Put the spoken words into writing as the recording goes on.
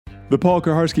The Paul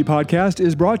Kuharsky Podcast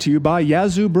is brought to you by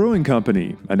Yazoo Brewing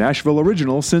Company, a Nashville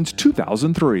original since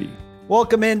 2003.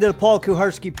 Welcome into the Paul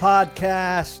Kuharsky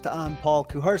Podcast. I'm Paul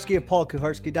Kuharsky at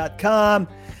paulkuharsky.com.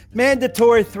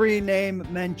 Mandatory 3 name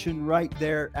mentioned right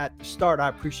there at the start. I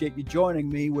appreciate you joining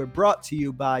me. We're brought to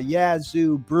you by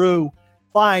Yazoo Brew,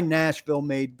 fine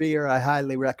Nashville-made beer. I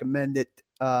highly recommend it.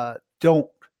 Don't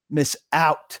miss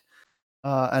out.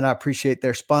 And I appreciate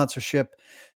their sponsorship.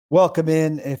 Welcome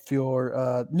in if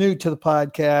you're new to the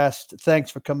podcast.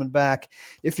 Thanks for coming back.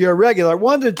 If you're a regular, I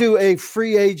wanted to do a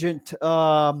free agent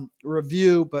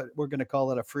review, but we're going to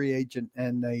call it a free agent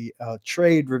and a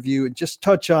trade review and just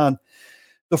touch on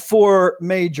the 4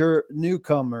 major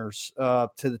newcomers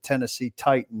to the Tennessee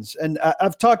Titans. And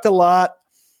I've talked a lot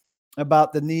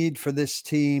about the need for this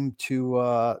team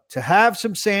to have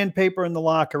some sandpaper in the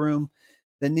locker room.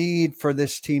 The need for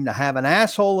this team to have an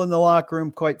asshole in the locker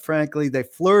room, quite frankly. They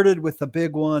flirted with the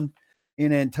big one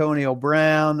in Antonio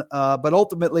Brown, but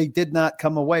ultimately did not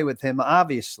come away with him,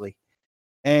 obviously.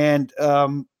 And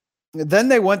then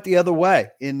they went the other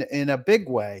way in a big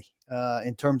way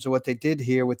in terms of what they did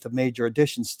here with the major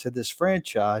additions to this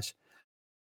franchise.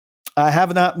 I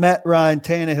have not met Ryan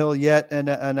Tannehill yet, and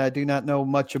I do not know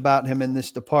much about him in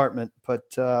this department, but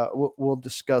we'll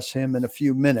discuss him in a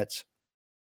few minutes.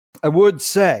 I would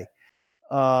say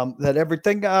that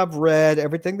everything I've read,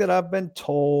 everything that I've been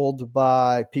told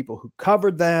by people who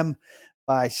covered them,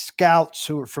 by scouts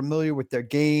who are familiar with their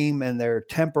game and their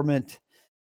temperament,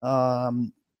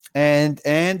 and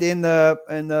in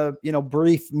the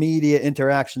brief media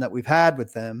interaction that we've had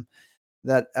with them,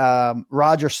 that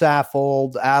Roger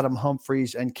Saffold, Adam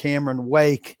Humphries, and Cameron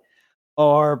Wake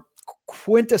are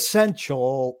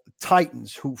quintessential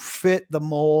Titans who fit the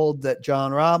mold that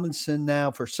John Robinson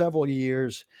now for several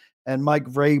years and Mike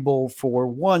Vrabel for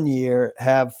 1 year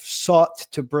have sought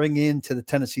to bring into the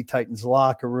Tennessee Titans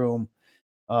locker room.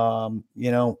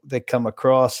 They come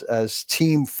across as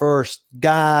team first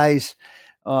guys,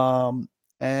 small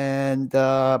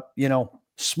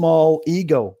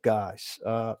ego guys,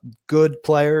 good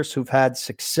players who've had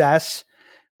success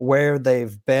where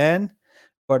they've been,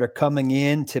 but are coming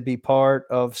in to be part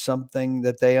of something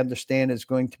that they understand is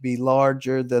going to be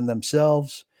larger than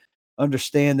themselves,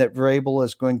 understand that Vrabel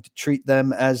is going to treat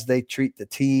them as they treat the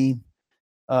team.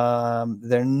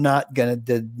 They're not going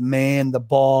to demand the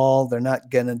ball. They're not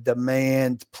going to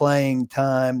demand playing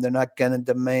time. They're not going to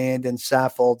demand, in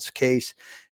Saffold's case,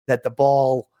 that the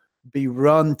ball be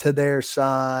run to their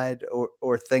side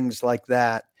or things like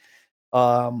that.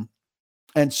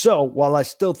 And so while I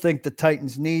still think the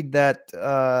Titans need that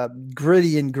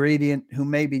gritty ingredient who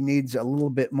maybe needs a little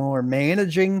bit more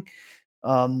managing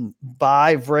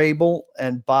by Vrabel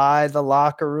and by the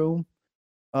locker room,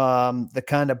 the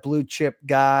kind of blue chip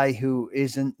guy who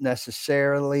isn't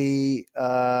necessarily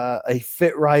a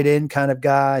fit right in kind of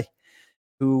guy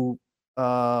who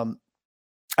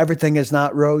everything is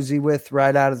not rosy with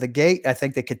right out of the gate. I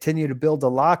think they continue to build a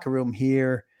locker room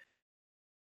here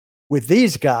with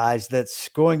these guys that's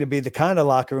going to be the kind of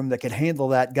locker room that can handle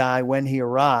that guy when he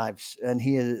arrives. And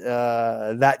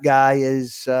that guy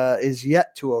is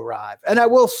yet to arrive. And I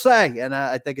will say, and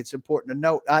I think it's important to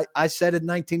note, I said in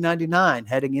 1999,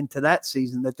 heading into that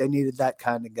season, that they needed that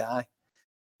kind of guy.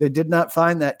 They did not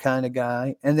find that kind of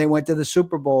guy, and they went to the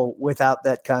Super Bowl without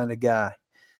that kind of guy.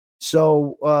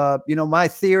 So, my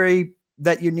theory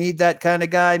that you need that kind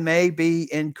of guy may be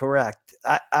incorrect.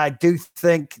 I do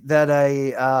think that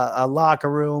a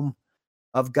locker room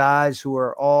of guys who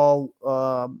are all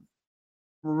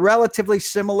relatively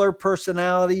similar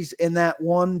personalities in that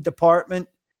one department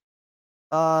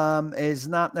is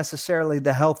not necessarily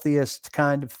the healthiest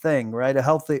kind of thing, right?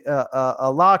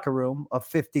 A locker room of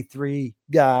 53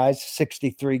 guys,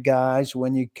 63 guys,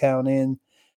 when you count in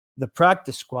the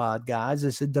practice squad guys,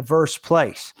 is a diverse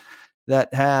place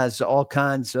that has all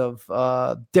kinds of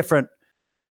different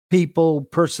people,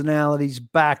 personalities,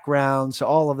 backgrounds,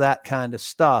 all of that kind of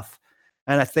stuff.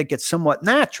 And I think it's somewhat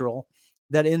natural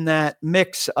that in that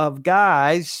mix of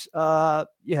guys,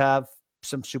 you have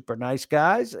some super nice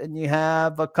guys and you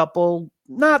have a couple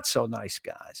not so nice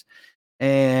guys.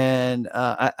 And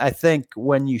I think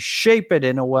when you shape it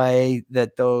in a way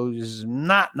that those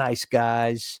not nice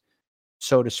guys,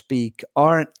 so to speak,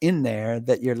 aren't in there,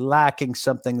 that you're lacking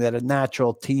something that a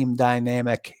natural team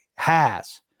dynamic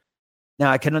has. Now,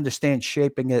 I can understand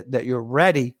shaping it that you're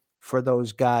ready for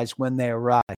those guys when they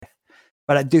arrive.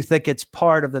 But I do think it's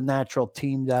part of the natural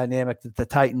team dynamic that the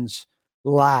Titans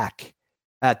lack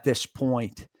at this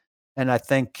point. And I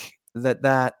think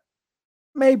that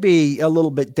may be a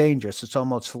little bit dangerous. It's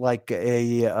almost like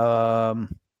a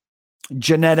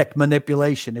genetic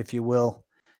manipulation, if you will.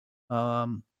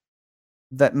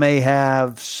 that may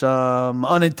have some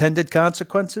unintended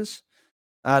consequences.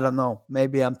 I don't know.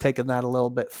 Maybe I'm taking that a little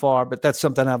bit far, but that's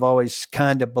something I've always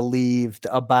kind of believed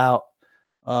about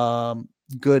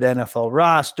good NFL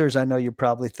rosters. I know you're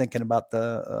probably thinking about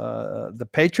the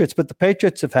Patriots, but the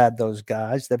Patriots have had those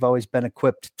guys. They've always been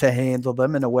equipped to handle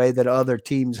them in a way that other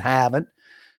teams haven't,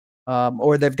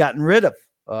 or they've gotten rid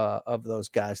of those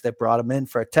guys. They brought them in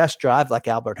for a test drive, like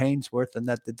Albert Hainsworth, and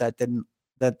that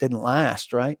didn't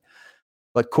last, right?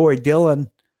 But Corey Dillon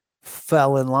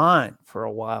fell in line for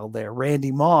a while there.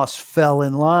 Randy Moss fell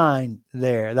in line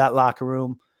there. That locker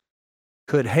room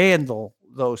could handle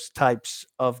those types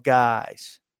of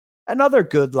guys. And other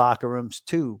good locker rooms,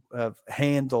 too, have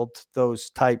handled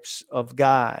those types of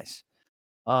guys.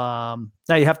 Now,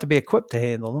 you have to be equipped to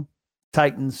handle them.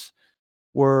 Titans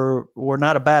were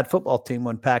not a bad football team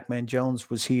when Pac-Man Jones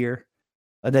was here.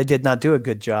 They did not do a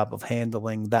good job of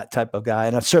handling that type of guy.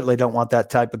 And I certainly don't want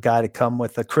that type of guy to come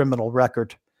with a criminal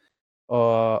record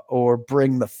or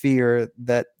bring the fear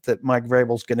that Mike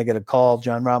Vrabel's going to get a call,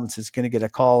 John Robinson's going to get a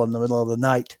call in the middle of the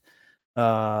night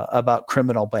about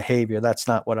criminal behavior. That's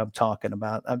not what I'm talking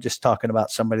about. I'm just talking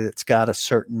about somebody that's got a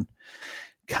certain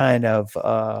kind of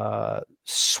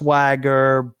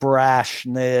swagger,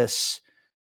 brashness.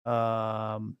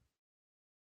 I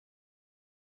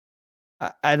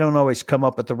don't always come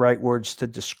up with the right words to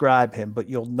describe him, but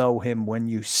you'll know him when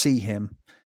you see him.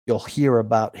 You'll hear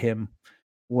about him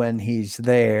when he's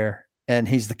there, and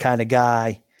he's the kind of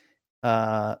guy,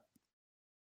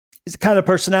 he's the kind of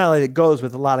personality that goes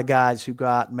with a lot of guys who go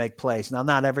out and make plays. Now,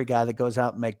 not every guy that goes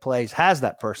out and make plays has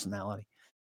that personality,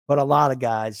 but a lot of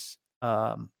guys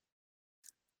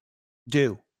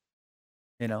do,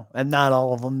 and not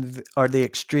all of them are the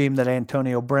extreme that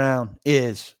Antonio Brown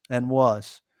is and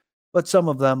was, but some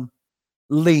of them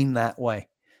lean that way.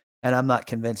 And I'm not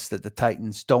convinced that the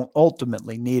Titans don't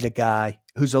ultimately need a guy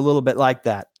who's a little bit like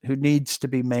that, who needs to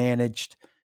be managed.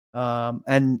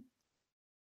 And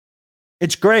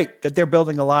it's great that they're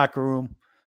building a locker room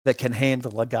that can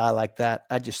handle a guy like that.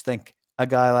 I just think a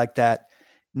guy like that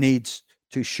needs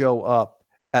to show up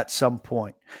at some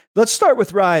point. Let's start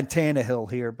with Ryan Tannehill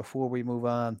here before we move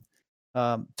on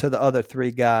to the other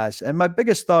three guys. And my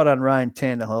biggest thought on Ryan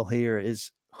Tannehill here is,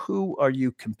 who are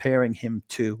you comparing him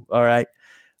to? All right.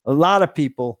 A lot of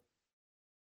people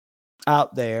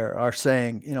out there are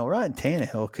saying, Ryan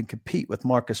Tannehill can compete with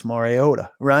Marcus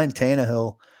Mariota. Ryan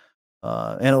Tannehill,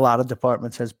 in a lot of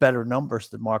departments, has better numbers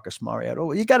than Marcus Mariota.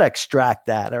 Well, you got to extract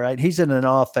that, all right? He's in an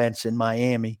offense in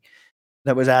Miami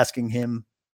that was asking him,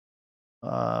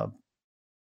 and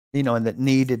that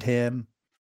needed him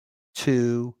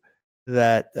to,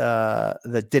 that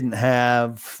didn't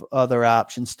have other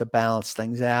options to balance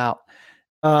things out.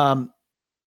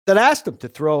 That asked him to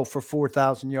throw for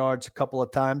 4,000 yards a couple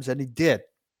of times, and he did.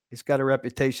 He's got a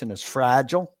reputation as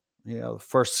fragile. The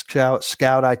first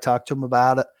scout I talked to him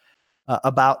about it,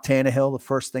 about Tannehill, the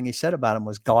first thing he said about him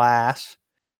was glass,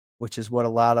 which is what a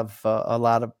lot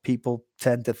of people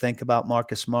tend to think about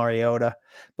Marcus Mariota.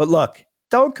 But look,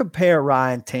 don't compare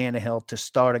Ryan Tannehill to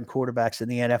starting quarterbacks in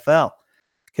the NFL.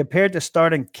 Compared to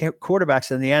starting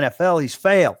quarterbacks in the NFL, he's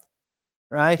failed,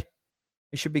 right?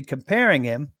 You should be comparing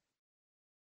him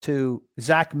to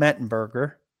Zach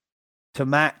Mettenberger, to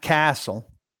Matt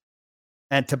Castle,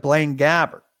 and to Blaine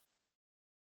Gabbert.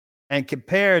 And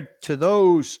compared to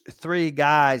those three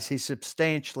guys, he's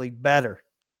substantially better.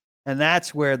 And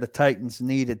that's where the Titans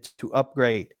needed to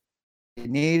upgrade. They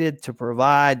needed to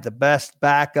provide the best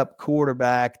backup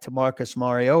quarterback to Marcus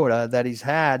Mariota that he's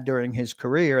had during his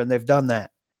career, and they've done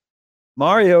that.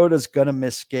 Mariota's going to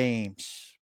miss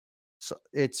games. So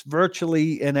it's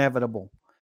virtually inevitable.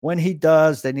 When he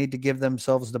does, they need to give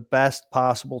themselves the best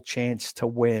possible chance to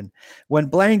win. When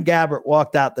Blaine Gabbert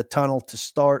walked out the tunnel to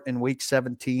start in Week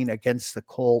 17 against the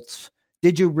Colts,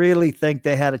 did you really think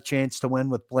they had a chance to win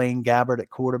with Blaine Gabbert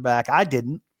at quarterback? I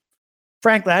didn't.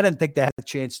 Frankly, I didn't think they had a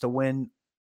chance to win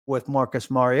with Marcus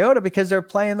Mariota because they're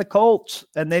playing the Colts,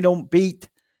 and they don't beat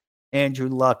Andrew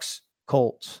Luck's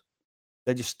Colts.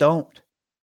 They just don't.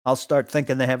 I'll start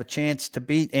thinking they have a chance to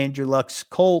beat Andrew Luck's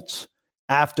Colts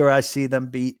after I see them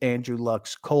beat Andrew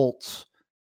Luck's Colts.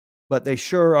 But they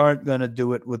sure aren't going to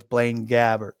do it with Blaine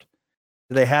Gabbert.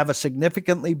 Do they have a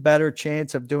significantly better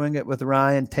chance of doing it with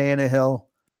Ryan Tannehill?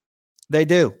 They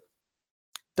do.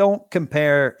 Don't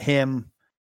compare him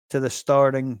to the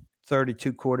starting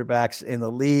 32 quarterbacks in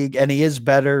the league, and he is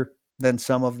better than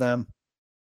some of them.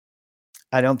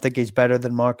 I don't think he's better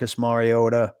than Marcus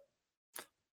Mariota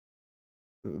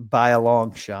by a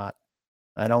long shot.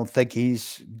 I don't think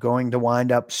he's going to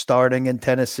wind up starting in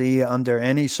Tennessee under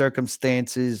any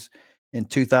circumstances in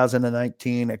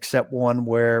 2019, except one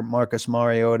where Marcus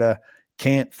Mariota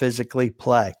can't physically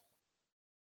play.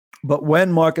 But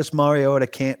when Marcus Mariota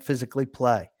can't physically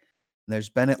play, and there's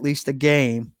been at least a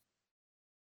game,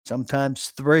 sometimes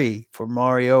 3 for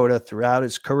Mariota throughout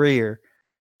his career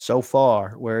so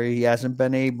far, where he hasn't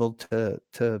been able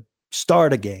to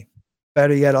start a game.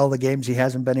 Better yet, all the games he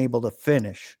hasn't been able to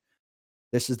finish.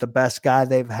 This is the best guy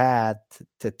they've had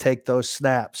to take those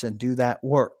snaps and do that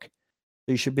work.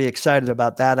 You should be excited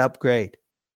about that upgrade.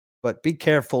 But be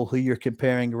careful who you're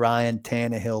comparing Ryan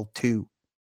Tannehill to.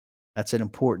 That's an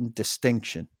important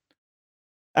distinction.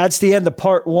 That's the end of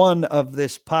part 1 of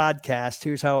this podcast.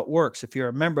 Here's how it works. If you're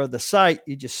a member of the site,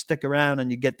 you just stick around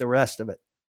and you get the rest of it.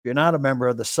 If you're not a member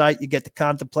of the site, you get to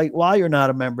contemplate why you're not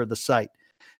a member of the site.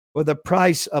 For the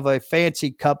price of a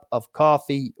fancy cup of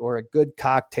coffee or a good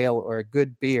cocktail or a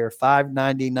good beer,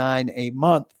 $5.99 a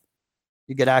month,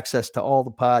 you get access to all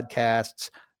the podcasts,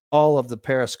 all of the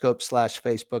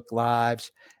Periscope/Facebook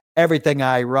Lives, everything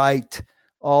I write,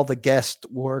 all the guest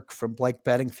work from Blake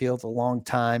Bedingfield, a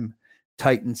longtime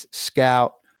Titans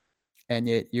scout. And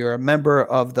you're a member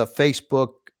of the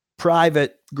Facebook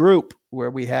private group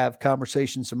where we have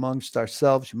conversations amongst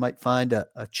ourselves. You might find a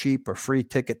cheap or free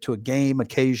ticket to a game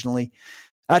occasionally.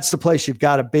 That's the place you've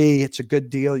got to be. It's a good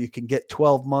deal. You can get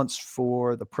 12 months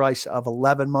for the price of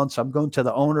 11 months. I'm going to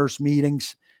the owners'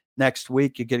 meetings next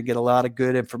week. You're going to get a lot of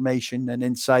good information and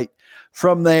insight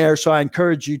from there. So I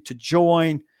encourage you to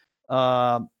join.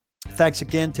 Thanks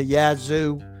again to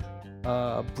Yazoo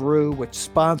Brew, which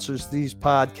sponsors these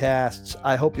podcasts.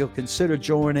 I hope you'll consider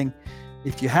joining.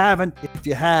 If you haven't, if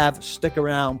you have, stick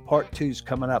around. Part 2's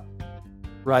coming up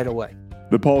right away.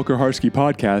 The Paul Kuharsky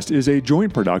Podcast is a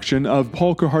joint production of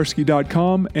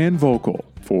paulkuharsky.com and Vocal.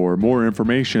 For more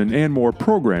information and more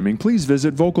programming, please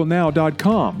visit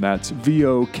vocalnow.com. That's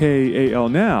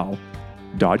VOKAL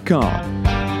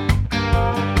now.com.